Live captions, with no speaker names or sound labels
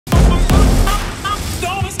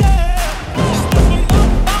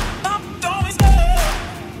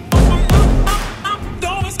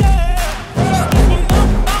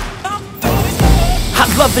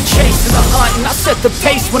love the chase and the hunt, and I set the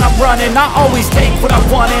pace when I'm running. I always take what I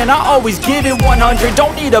want and I always give it 100.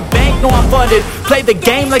 Don't need a bank, no I'm funded. Play the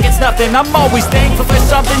game like it's nothing. I'm always thankful for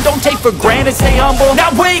something. Don't take for granted, stay humble.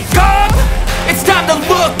 Now wake up! It's time to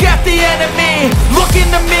look at the enemy. Look in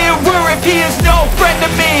the mirror if he is no friend to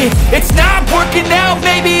me. It's not working out,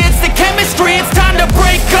 maybe it's the chemistry. It's time to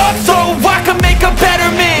break up so I can make a better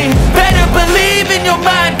me. Better believe in your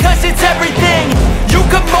mind, cause it's everything. You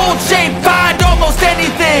can mold, shape, find almost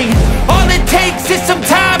anything. All it takes is some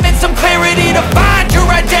time and some clarity to find your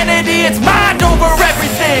identity. It's mind over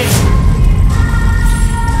everything.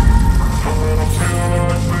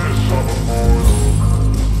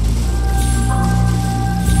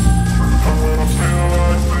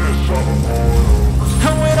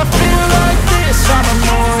 I'm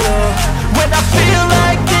immortal. When I feel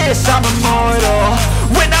like this, I'm immortal.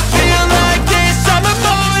 When I feel like this, I'm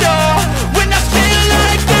immortal. When I feel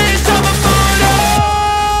like this, I'm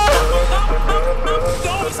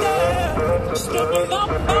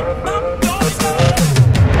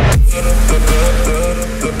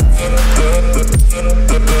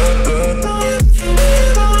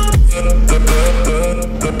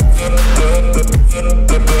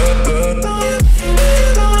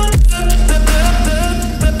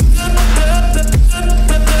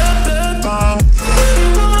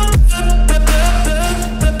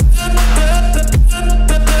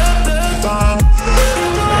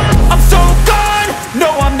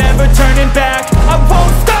back. I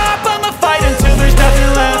won't stop.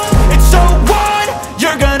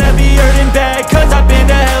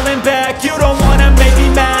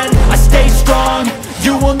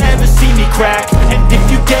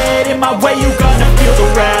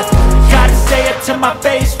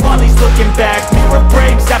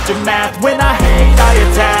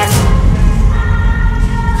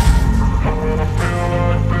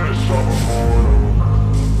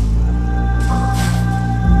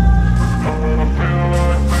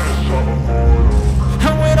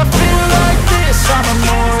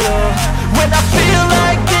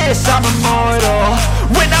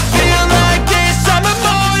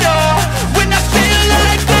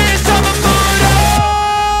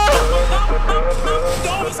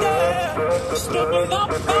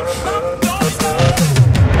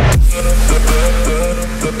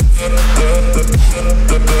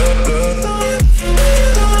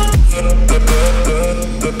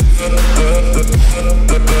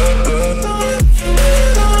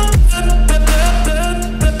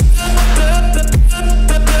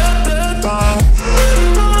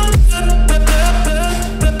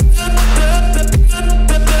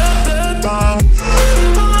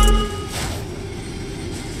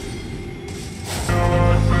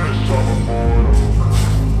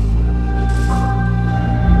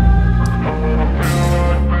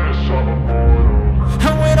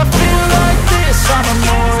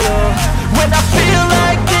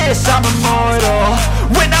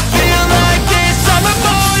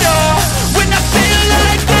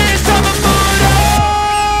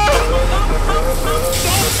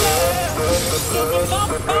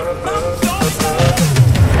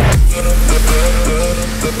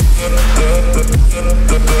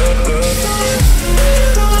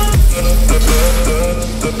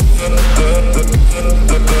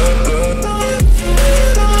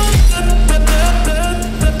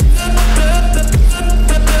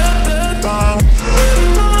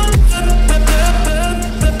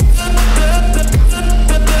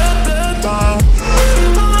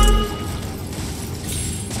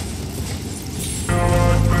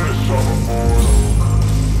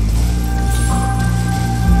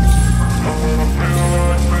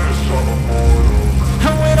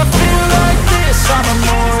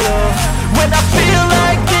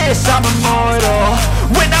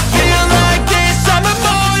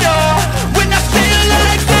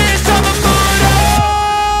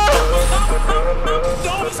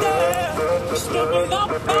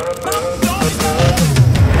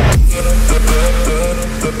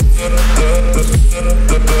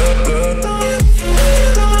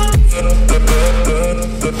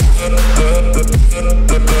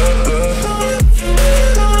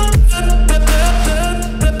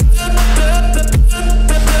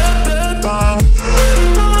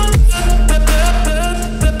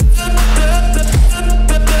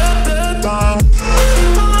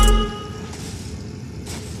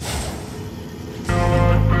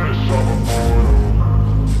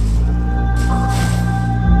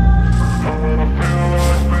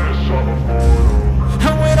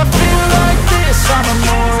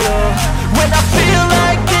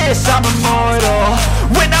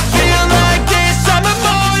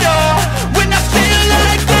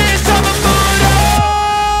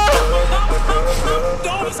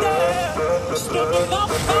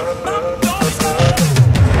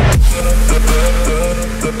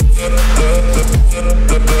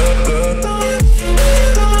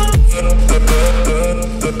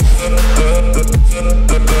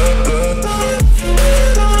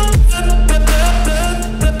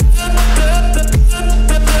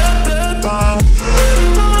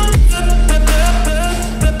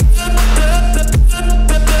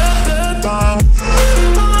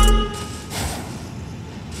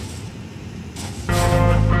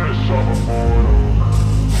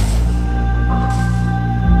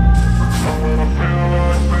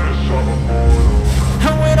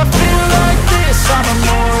 I'm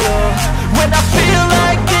immortal. When I feel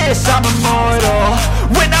like this, I'm immortal.